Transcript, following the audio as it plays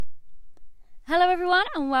Hello everyone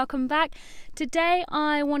and welcome back. Today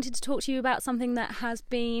I wanted to talk to you about something that has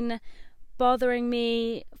been bothering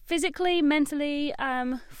me physically, mentally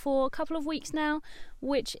for a couple of weeks now,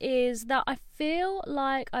 which is that I feel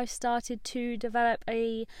like I've started to develop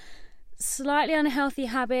a slightly unhealthy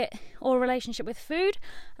habit or relationship with food,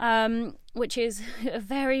 which is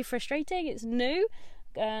very frustrating. It's new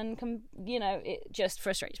and it just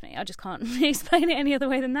frustrates me. I just can't explain it any other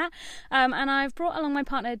way than that. And I've brought along my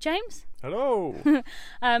partner James. Hello.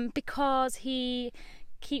 Because he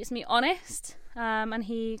keeps me honest, and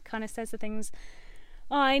he kind of says the things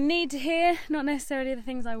I need to hear, not necessarily the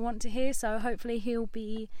things I want to hear. So hopefully he'll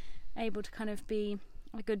be able to kind of be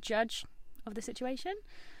a good judge of the situation.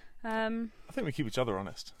 I think we keep each other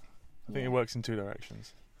honest. I think it works in two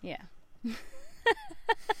directions. Yeah.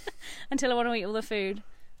 Until I want to eat all the food,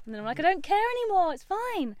 and then I'm like, I don't care anymore. It's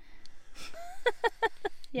fine.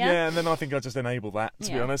 Yeah, and then I think I just enable that.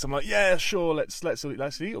 To be honest, I'm like, yeah, sure, let's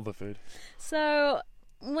eat all the food. So,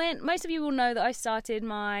 when most of you will know that I started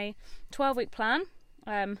my 12-week plan,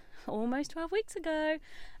 almost 12 weeks ago,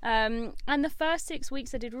 and the first 6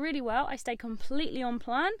 weeks I did really well. I stayed completely on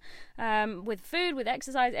plan, with food, with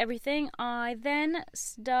exercise, everything. I then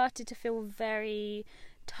started to feel very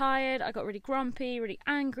tired. I got really grumpy, really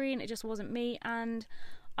angry, and it just wasn't me. And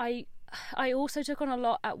I also took on a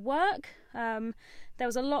lot at work. There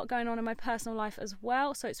was a lot going on in my personal life as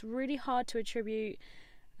well, so it's really hard to attribute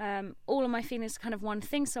all of my feelings to kind of one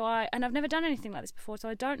thing. And I've never done anything like this before, so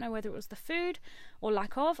I don't know whether it was the food or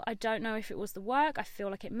lack of. I don't know if it was the work. I feel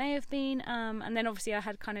like it may have been. And then obviously I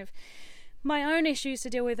had kind of my own issues to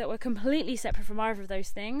deal with that were completely separate from either of those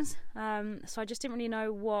things. So I just didn't really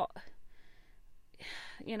know what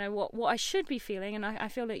I should be feeling, and I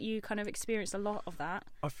feel that you kind of experienced a lot of that.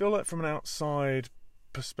 I feel like from an outside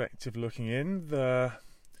perspective looking in, the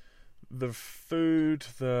food,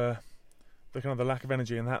 the kind of the lack of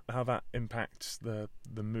energy, and how that impacts the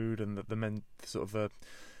mood and the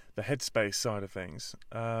headspace side of things,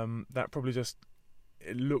 that probably just,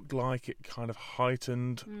 it looked like it kind of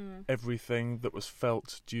heightened everything that was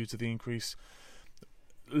felt due to the increased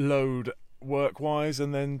load work-wise,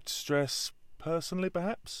 and then stress personally,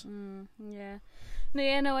 perhaps. I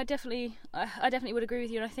definitely would agree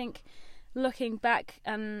with you. And I think looking back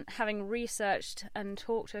and having researched and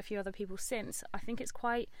talked to a few other people since, I think it's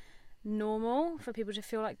quite normal for people to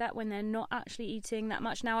feel like that when they're not actually eating that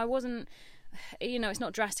much. Now, I wasn't, it's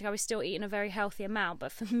not drastic. I was still eating a very healthy amount,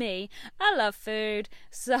 but for me, I love food,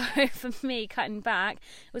 so for me, cutting back,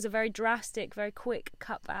 it was a very drastic, very quick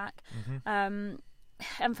cut back. And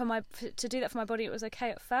to do that for my body, it was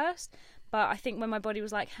okay at first. But I think when my body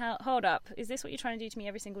was like, hold up, is this what you're trying to do to me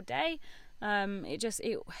every single day?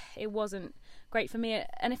 It wasn't great for me.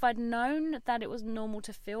 And if I'd known that it was normal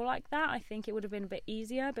to feel like that, I think it would have been a bit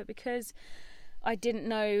easier. But because I didn't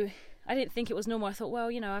think it was normal, I thought, well,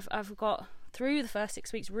 I've got through the first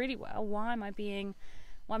 6 weeks really well. Why am I feeling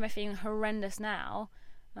horrendous now?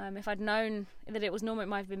 If I'd known that it was normal, it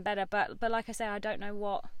might have been better. But like I say, I don't know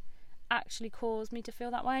what actually caused me to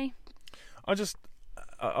feel that way.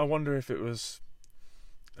 I wonder if it was,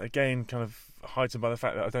 again, kind of heightened by the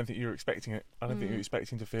fact that I don't think you were expecting it. I don't think you were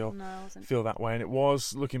expecting to feel that way. And it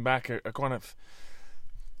was, looking back, a kind of,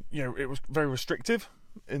 it was very restrictive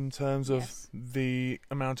in terms of the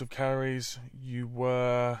amount of calories you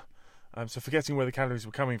were. So forgetting where the calories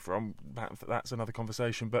were coming from, that's another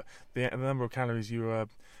conversation. But the number of calories you were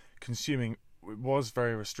consuming was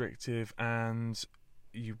very restrictive, and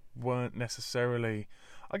you weren't necessarily,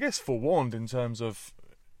 I guess, forewarned in terms of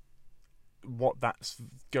what that's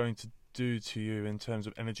going to do to you in terms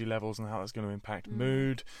of energy levels, and how that's going to impact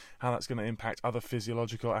mood, how that's going to impact other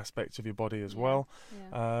physiological aspects of your body as well.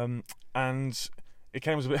 And it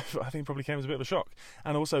came as probably came as a bit of a shock.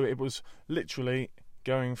 And also, it was literally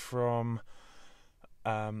going from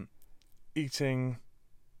eating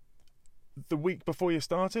the week before you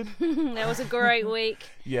started. That was a great week.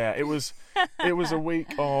 Yeah, it was a week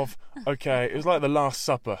of, it was like the Last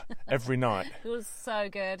Supper every night. It was so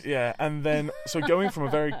good. Yeah, and then, so going from a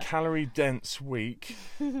very calorie-dense week,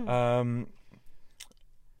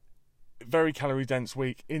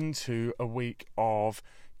 into a week of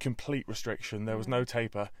complete restriction. There was no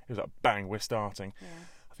taper. It was like, bang, we're starting. Yeah.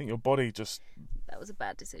 I think your body just... That was a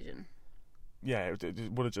bad decision. Yeah,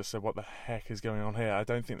 it would have just said, what the heck is going on here? I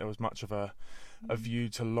don't think there was much of a view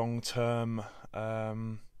to long-term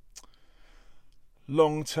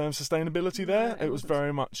sustainability there. No, it was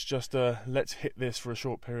very much just let's hit this for a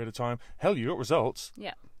short period of time. Hell, you got results.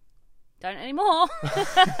 Yeah. don't anymore.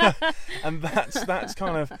 And that's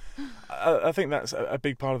kind of, I think that's a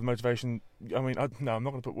big part of the motivation. I mean, no, I'm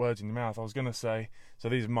not going to put words in your mouth. I was going to say, so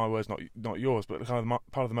these are my words, not yours, but kind of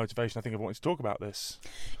part of the motivation I think of wanting to talk about this.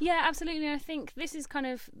 Yeah, absolutely. I think this is kind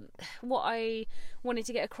of what I wanted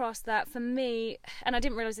to get across, that for me, and I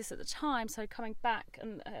didn't realise this at the time, so coming back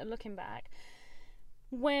and looking back,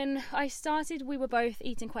 when I started, we were both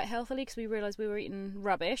eating quite healthily because we realised we were eating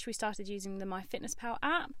rubbish. We started using the MyFitnessPal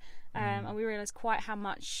app, and we realised quite how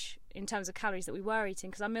much in terms of calories that we were eating,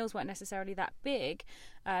 because our meals weren't necessarily that big,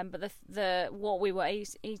 but the what we were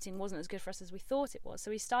eating wasn't as good for us as we thought it was.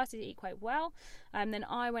 So we started to eat quite well, and then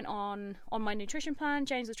I went on my nutrition plan.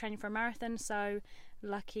 James was training for a marathon, so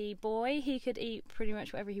lucky boy, he could eat pretty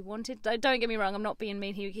much whatever he wanted. Don't get me wrong, I'm not being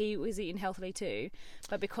mean, he was eating healthily too,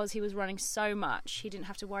 but because he was running so much, he didn't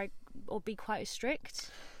have to worry or be quite as strict.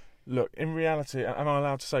 Look, in reality, am I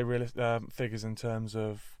allowed to say figures in terms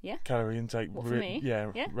of calorie intake? What, for me?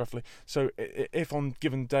 Yeah, roughly. So if on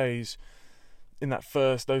given days in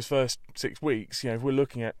those first 6 weeks, if we're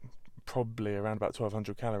looking at probably around about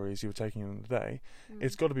 1,200 calories you were taking in a day,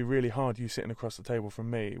 it's got to be really hard you sitting across the table from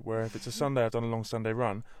me, where if it's a Sunday, I've done a long Sunday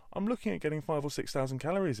run, I'm looking at getting 5,000 or 6,000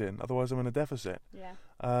 calories in, otherwise I'm in a deficit.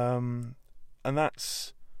 And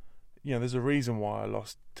that's, there's a reason why I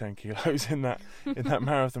lost 10 kilos in that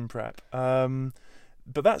marathon prep.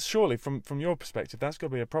 But that's surely, from your perspective, that's got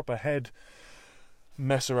to be a proper head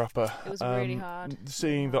messer-upper. It was really hard.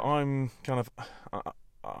 Seeing that I'm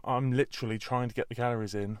literally trying to get the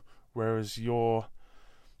calories in, whereas you're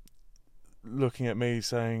looking at me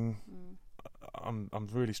saying, I'm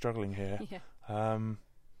really struggling here. And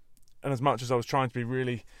as much as I was trying to be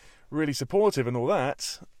really, really supportive and all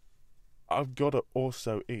that, I've got to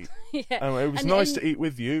also eat. It was nice to eat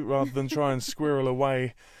with you rather than try and squirrel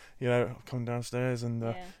away, come downstairs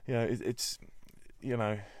and, it's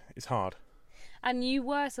hard. And you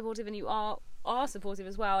were supportive, and you are supportive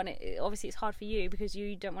as well, and obviously it's hard for you because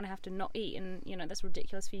you don't want to have to not eat, and that's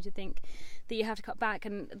ridiculous for you to think that you have to cut back.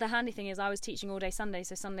 And the handy thing is I was teaching all day Sunday,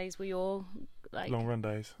 so Sundays were your long run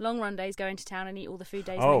days, go into town and eat all the food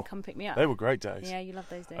days and then come pick me up. They were great days. Yeah, you love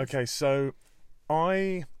those days. Okay, so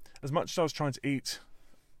as much as I was trying to eat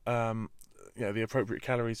the appropriate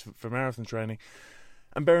calories for marathon training,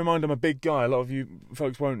 and bear in mind, I'm a big guy. A lot of you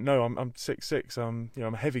folks won't know I'm 6'6". I'm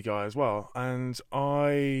a heavy guy as well, and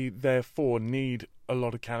I therefore need a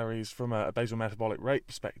lot of calories from a basal metabolic rate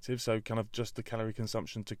perspective. So kind of just the calorie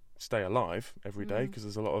consumption to stay alive every day, because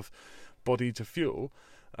there's a lot of body to fuel.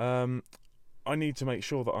 I need to make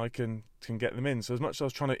sure that I can get them in. So as much as I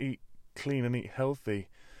was trying to eat clean and eat healthy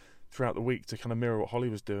throughout the week to kind of mirror what Holly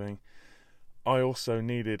was doing, I also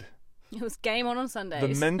needed. It was game on Sundays.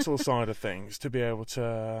 The mental side of things, to be able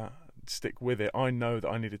to stick with it. I know that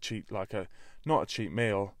I need a cheat, not a cheat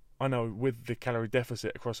meal. I know with the calorie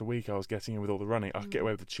deficit across a week I was getting in with all the running, I could get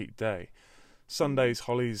away with a cheat day. Sundays,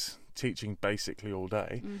 Holly's teaching basically all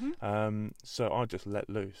day, so I just let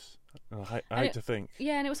loose. I hate to think.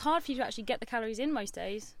 Yeah, and it was hard for you to actually get the calories in most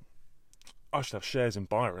days. I should have shares in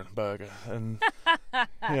Byron Burger and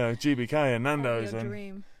GBK and Nando's, your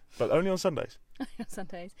dream. But only on Sundays.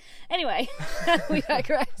 Sundays. Anyway, we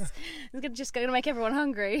digress. It's just going to make everyone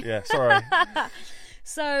hungry. Yeah, sorry.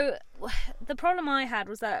 So the problem I had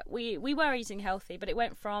was that we were eating healthy, but it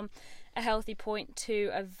went from a healthy point to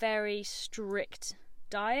a very strict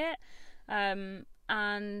diet, and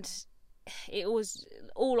it was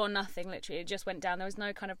all or nothing. Literally, it just went down. There was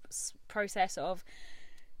no kind of process of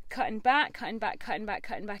cutting back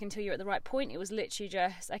until you're at the right point. It was literally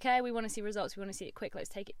just, okay, we want to see results, we want to see it quick, let's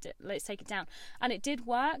take it down. And it did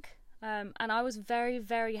work, and I was very,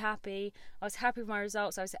 very happy. I was happy with my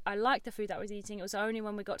results. I liked the food that I was eating. It was only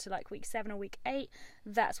when we got to week 7 or week 8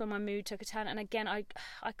 that's when my mood took a turn. And again, I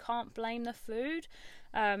can't blame the food,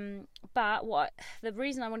 but the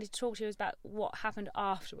reason I wanted to talk to you is about what happened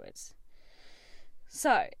afterwards.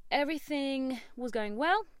 So everything was going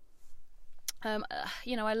well. I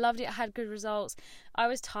loved it. I had good results. I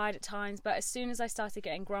was tired at times, but as soon as I started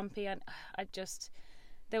getting grumpy,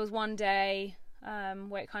 there was one day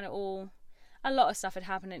where it kind of a lot of stuff had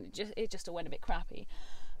happened, and it just all went a bit crappy.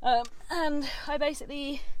 And I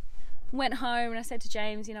basically went home and I said to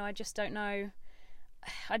James, I just don't know.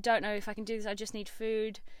 I don't know if I can do this. I just need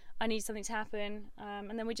food. I need something to happen.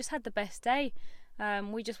 And then we just had the best day.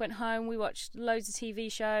 We just went home. We watched loads of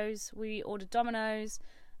TV shows. We ordered Domino's.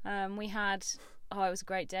 It was a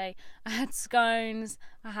great day. I had scones,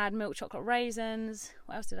 I had milk chocolate raisins.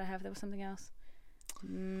 What else did I have? There was something else.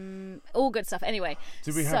 All good stuff. Anyway,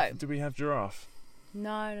 did we have giraffe?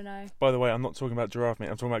 No. By the way, I'm not talking about giraffe meat.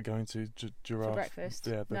 I'm talking about going to Giraffe for breakfast.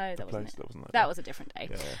 Yeah, no, that wasn't it. That wasn't that was a different day.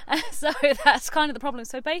 Yeah. So that's kind of the problem.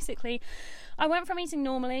 So basically, I went from eating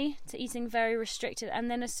normally to eating very restricted, and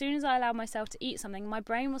then as soon as I allowed myself to eat something, my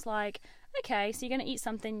brain was like, okay, so you're going to eat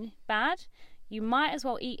something bad. You might as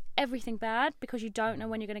well eat everything bad because you don't know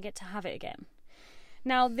when you're going to get to have it again.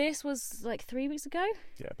 Now, this was like 3 weeks ago.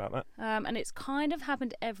 Yeah, about that. And it's kind of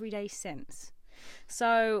happened every day since.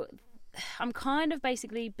 So I'm kind of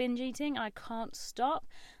basically binge eating and I can't stop,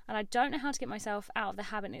 and I don't know how to get myself out of the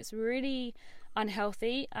habit, and it's really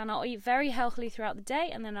unhealthy. And I'll eat very healthily throughout the day,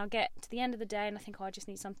 and then I'll get to the end of the day and I think, oh, I just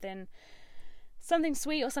need something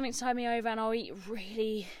sweet or something to tide me over, and I'll eat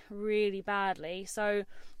really, really badly. So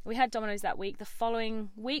we had Domino's that week. The following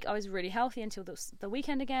week I was really healthy until the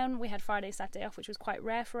weekend again. We had Friday, Saturday off, which was quite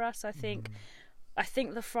rare for us. I think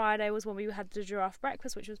the Friday was when we had the giraffe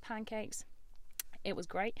breakfast, which was pancakes. It was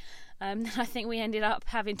great. Then I think we ended up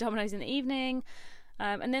having Domino's in the evening.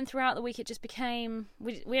 And then throughout the week it just became,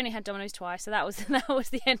 we only had Domino's twice, so that was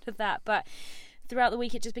the end of that. But throughout the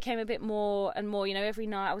week it just became a bit more and more, every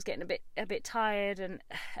night I was getting a bit tired, and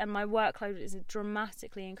my workload is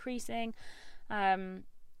dramatically increasing.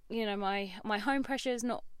 My home pressures,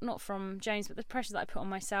 not from James, but the pressures that I put on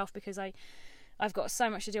myself because I've got so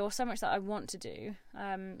much to do, or so much that I want to do.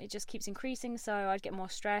 It just keeps increasing, so I'd get more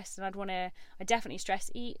stressed, and I definitely stress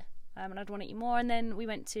eat, and I'd want to eat more. And then we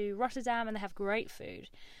went to Rotterdam, and they have great food,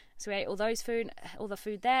 so we ate all the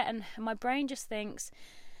food there, and my brain just thinks,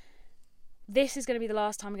 this is going to be the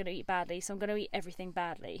last time I'm going to eat badly, so I'm going to eat everything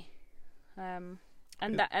badly. And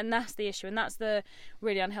that's the issue, and that's the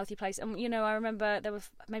really unhealthy place. And I remember there were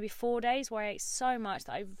maybe 4 days where I ate so much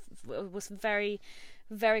that I was very,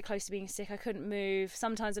 very close to being sick. I couldn't move.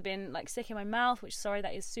 Sometimes I've been like sick in my mouth, which, sorry,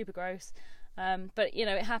 that is super gross. But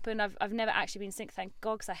it happened. I've never actually been sick, thank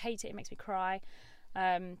God, because I hate it. It makes me cry.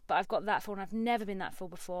 But I've got that full, and I've never been that full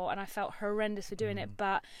before, and I felt horrendous for doing it.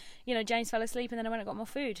 But James fell asleep, and then I went and got more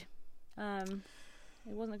food. It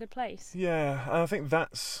wasn't a good place. Yeah, and I think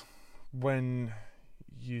that's when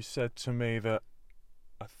you said to me that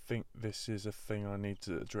I think this is a thing I need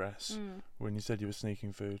to address. When you said you were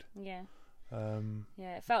sneaking food. Yeah.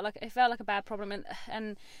 Yeah, it felt like a bad problem,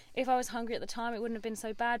 and if I was hungry at the time, it wouldn't have been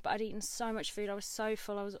so bad. But I'd eaten so much food, I was so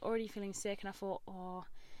full, I was already feeling sick, and I thought,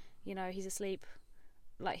 he's asleep.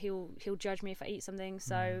 Like he'll judge me if I eat something,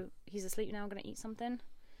 so he's asleep now. I'm gonna eat something.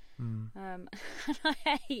 And I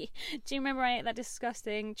ate. Do you remember I ate that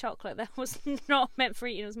disgusting chocolate that was not meant for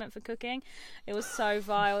eating? It was meant for cooking. It was so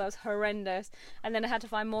vile. That was horrendous. And then I had to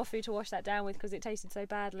find more food to wash that down with because it tasted so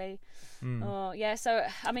badly. Oh yeah. So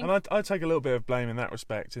I mean, and I take a little bit of blame in that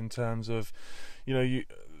respect, in terms of, a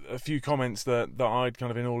few comments that I'd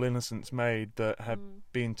kind of in all innocence made that had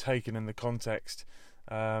been taken in the context.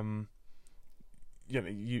 You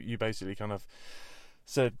basically kind of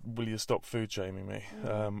said, will you stop food shaming me,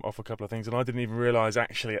 off a couple of things, and I didn't even realise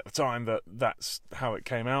actually at the time that that's how it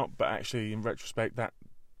came out, but actually in retrospect that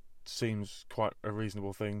seems quite a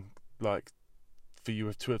reasonable thing, like, for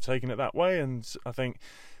you to have taken it that way. And I think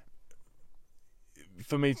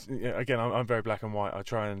for me, again, I'm very black and white. I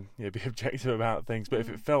try and be objective about things, but if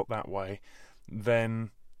it felt that way, then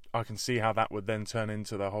I can see how that would then turn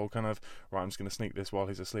into the whole kind of, right, I'm just going to sneak this while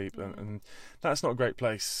he's asleep, and that's not a great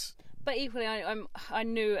place. But equally, I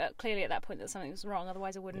knew clearly at that point that something was wrong.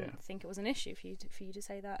 Otherwise, I wouldn't think it was an issue for you to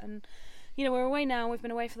say that. And we're away now. We've been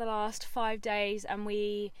away for the last 5 days, and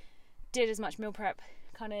we did as much meal prep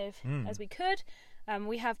kind of as we could.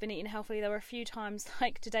 We have been eating healthily. There were a few times,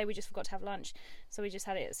 like today, we just forgot to have lunch, so we just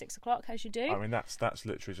had it at 6 o'clock, as you do. I mean, that's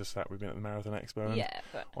literally just that. We've been at the Marathon Expo and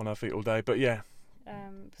but on our feet all day. But yeah,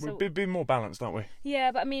 we've been more balanced, aren't we?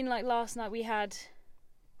 Yeah, but I mean, like last night we had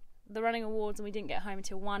the running awards and we didn't get home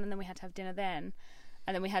until 1, and then we had to have dinner then,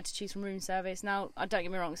 and then we had to choose from room service. Now, don't get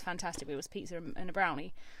me wrong, it was fantastic. It was pizza and a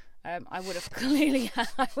brownie. I would have clearly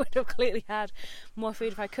had more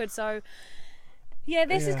food if I could. So yeah,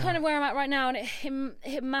 this is kind of where I'm at right now, and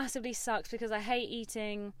it massively sucks because I hate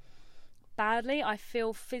eating badly. I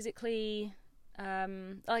feel physically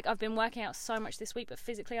like I've been working out so much this week, but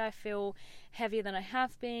physically I feel heavier than I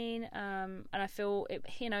have been, and I feel it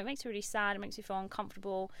makes me really sad. It makes me feel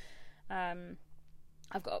uncomfortable. I'm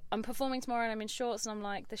performing tomorrow and I'm in shorts, and I'm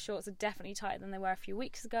like, the shorts are definitely tighter than they were a few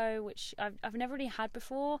weeks ago, which I've never really had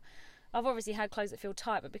before. I've obviously had clothes that feel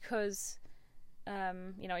tight, but because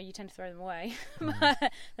you tend to throw them away.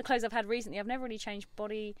 The clothes I've had recently, I've never really changed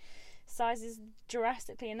body sizes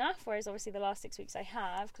drastically enough, whereas obviously the last 6 weeks I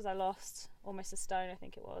have, because I lost almost a stone, I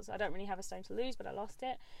think it was. I don't really have a stone to lose, but I lost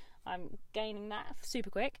it. I'm gaining that super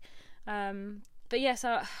quick. But yeah,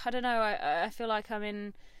 so I don't know, I feel like I'm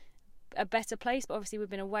in a better place, but obviously we've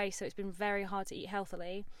been away, so it's been very hard to eat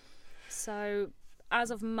healthily. So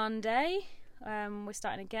as of Monday, we're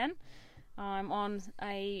starting again. I'm on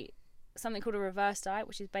something called a reverse diet,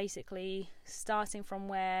 which is basically starting from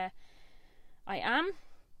where I am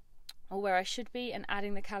or where I should be and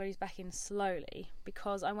adding the calories back in slowly,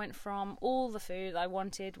 because I went from all the food I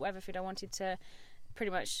wanted, whatever food I wanted, to pretty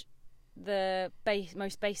much the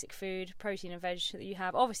most basic food, protein and veg that you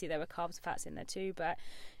have. Obviously there were carbs and fats in there too, but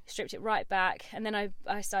stripped it right back. And then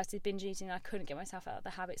I started binge eating. I couldn't get myself out of the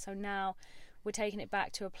habit, so now we're taking it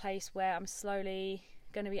back to a place where I'm slowly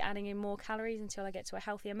going to be adding in more calories until I get to a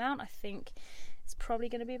healthy amount. I think it's probably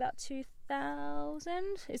going to be about 2,000.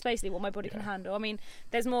 It's basically what my body can handle. I mean,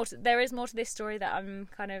 there is more to this story that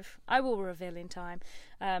I will reveal in time,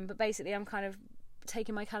 but basically I'm kind of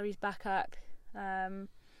taking my calories back up,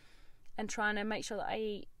 and trying to make sure that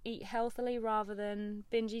I eat healthily rather than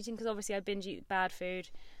binge eating, because obviously I binge eat bad food.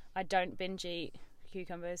 I don't binge eat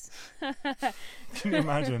cucumbers. Can you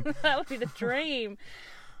imagine? That would be the dream.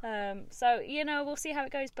 So we'll see how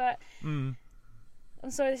it goes, but I'm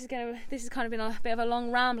sorry, this has kind of been a bit of a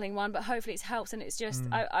long rambling one, but hopefully it's helped. And it's just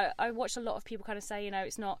I watched a lot of people kind of say,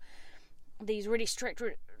 it's not, these really strict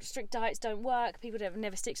diets don't work, people don't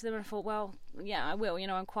never stick to them, and I thought, well, yeah, I will.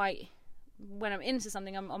 When I'm into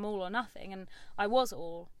something, I'm all or nothing, and I was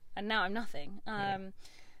all, and now I'm nothing.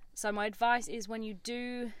 So my advice is, when you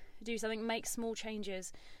do something, make small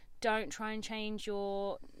changes. Don't try and change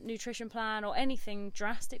your nutrition plan or anything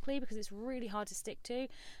drastically, because it's really hard to stick to.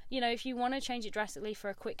 If you want to change it drastically for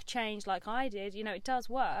a quick change like I did, it does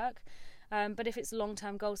work. But if it's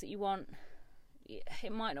long-term goals that you want,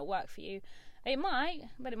 it might not work for you. It might,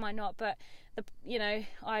 but it might not. But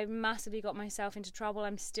I massively got myself into trouble.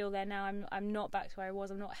 I'm still there now. I'm not back to where I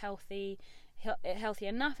was. I'm not healthy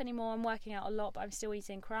enough anymore. I'm working out a lot, but I'm still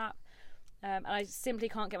eating crap. And I simply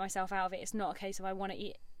can't get myself out of it. It's not a case of I want to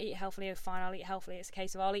eat healthily, oh fine, I'll eat healthily. It's a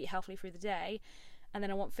case of I'll eat healthily through the day, and then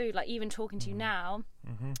I want food. Like, even talking to you now,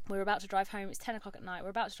 we're about to drive home. It's 10 o'clock at night. We're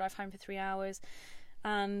about to drive home for 3 hours,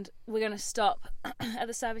 and we're going to stop at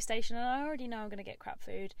the service station, and I already know I'm going to get crap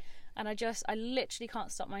food, and I literally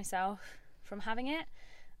can't stop myself from having it,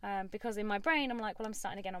 because in my brain I'm like, well, I'm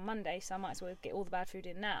starting again on Monday, so I might as well get all the bad food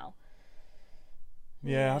in now.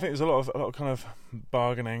 Yeah, I think there's a lot of kind of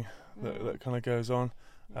bargaining that kind of goes on.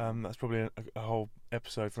 That's probably a whole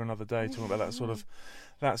episode for another day, talking about that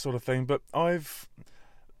sort of thing. But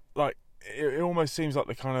it almost seems like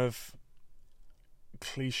the kind of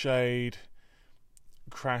cliched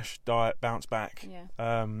crash diet bounce back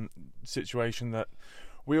situation that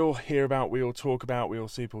we all hear about, we all talk about, we all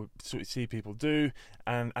see people do.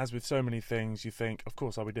 And as with so many things, you think, of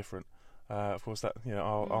course I'll be different. Of course, that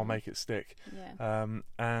I'll make it stick. Yeah.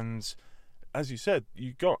 And as you said,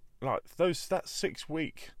 you got that 6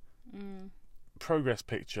 week progress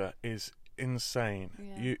picture is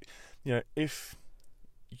insane. Yeah. If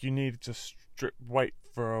you needed to strip weight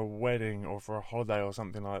for a wedding or for a holiday or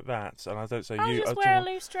something like that, and I don't say you. Just wear a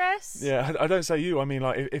loose dress. Yeah, I don't say you. I mean,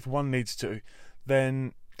 if one needs to,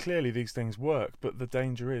 then clearly these things work. But the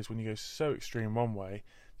danger is when you go so extreme one way,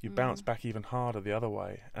 you bounce back even harder the other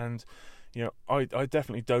way. And I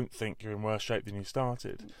definitely don't think you're in worse shape than you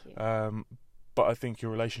started. But I think your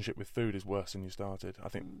relationship with food is worse than you started. I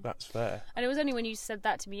think that's fair. And it was only when you said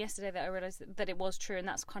that to me yesterday that I realised that it was true, and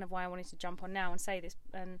that's kind of why I wanted to jump on now and say this.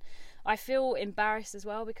 And I feel embarrassed as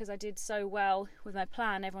well, because I did so well with my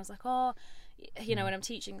plan. Everyone's like, oh, when I'm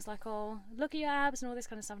teaching, it's like, oh, look at your abs and all this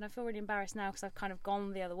kind of stuff. And I feel really embarrassed now because I've kind of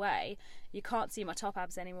gone the other way. You can't see my top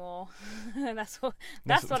abs anymore. that's what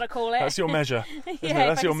I call it. That's your measure.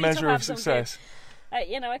 That's your measure of success.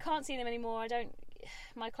 I can't see them anymore.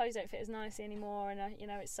 My clothes don't fit as nicely anymore, and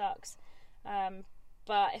it sucks.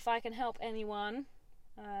 But if I can help anyone,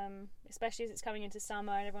 especially as it's coming into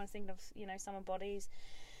summer and everyone's thinking of summer bodies,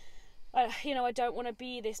 I don't want to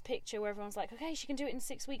be this picture where everyone's like, okay, she can do it in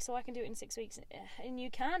 6 weeks, so I can do it in 6 weeks, and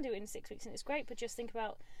you can do it in 6 weeks, and it's great. But just think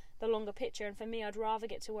about the longer picture. And for me, I'd rather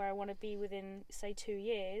get to where I want to be within, say, 2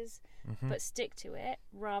 years, but stick to it,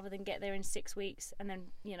 rather than get there in 6 weeks and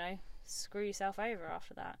then screw yourself over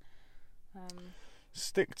after that.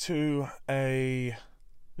 Stick to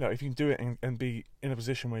if you can do it and be in a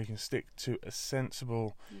position where you can stick to a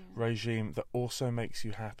sensible regime that also makes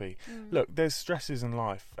you happy. Look, there's stresses in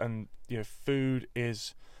life, and food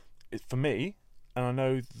is for me, and I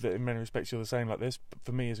know that in many respects you're the same like this, but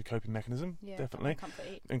for me is a coping mechanism, definitely. Comfort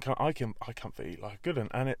eat. And I comfort eat like a good one,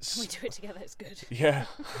 and it's we do it together. It's good. Yeah,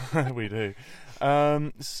 we do.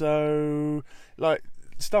 So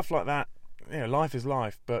stuff like that. Life is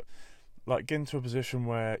life, but get into a position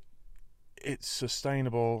where it's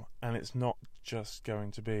sustainable and it's not just going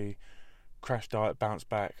to be crash diet, bounce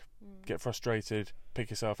back, get frustrated, pick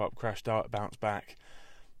yourself up, crash diet, bounce back,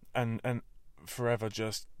 and forever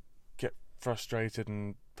just get frustrated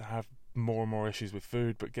and have more and more issues with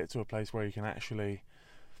food, but get to a place where you can actually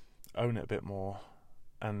own it a bit more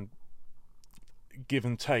and give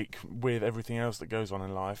and take with everything else that goes on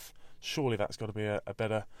in life. Surely that's got to be a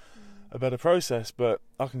better process. But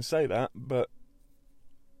I can say that, but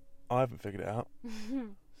I haven't figured it out.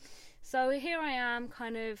 So here I am,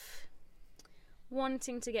 kind of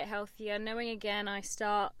wanting to get healthier, knowing again I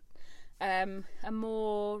start a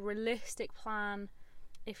more realistic plan,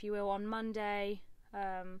 if you will, on Monday.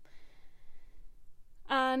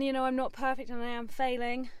 And you know, I'm not perfect and I am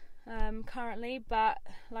failing currently, but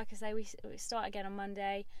like I say, we start again on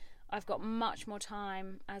Monday. I've got much more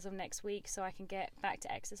time as of next week, so I can get back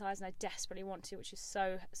to exercise, and I desperately want to, which is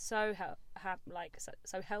so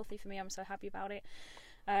healthy for me. I'm so happy about it.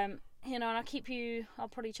 You know, and I'll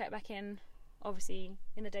probably check back in, obviously,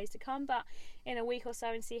 in the days to come, but in a week or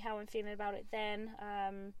so, and see how I'm feeling about it then.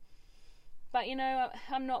 But you know,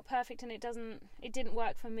 I'm not perfect, and it didn't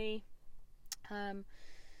work for me.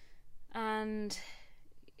 And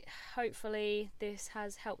hopefully this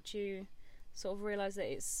has helped you sort of realise that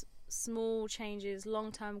it's small changes,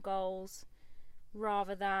 long-term goals,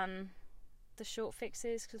 rather than the short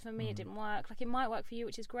fixes, because for me it didn't work. Like, it might work for you,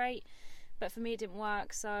 which is great, but for me it didn't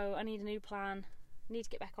work, so I need a new plan. I need to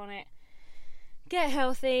get back on it, get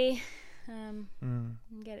healthy, and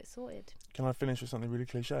get it sorted. Can I finish with something really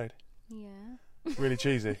cliched? Yeah. Really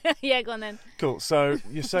cheesy? Yeah, go on then. Cool. So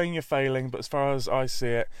you're saying you're failing, but as far as I see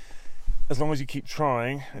it, as long as you keep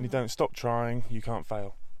trying and you don't stop trying, you can't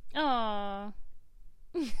fail. Aww.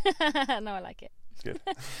 No, I like it. Good.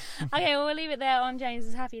 Okay, well, we'll leave it there on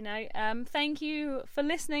James's happy note. Thank you for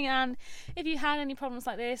listening, and if you had any problems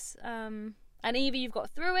like this, and either you've got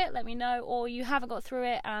through it, let me know, or you haven't got through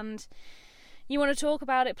it and you want to talk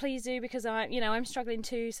about it, please do, because I'm struggling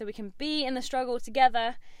too, so we can be in the struggle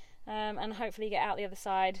together, and hopefully get out the other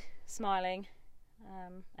side smiling,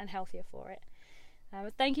 and healthier for it.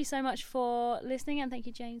 But thank you so much for listening, and thank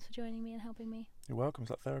you, James, for joining me and helping me. You're welcome. It's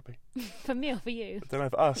like therapy. For me or for you? I don't know,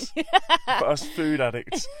 for us. For us food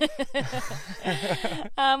addicts.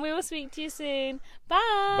 We will speak to you soon.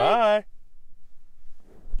 Bye. Bye.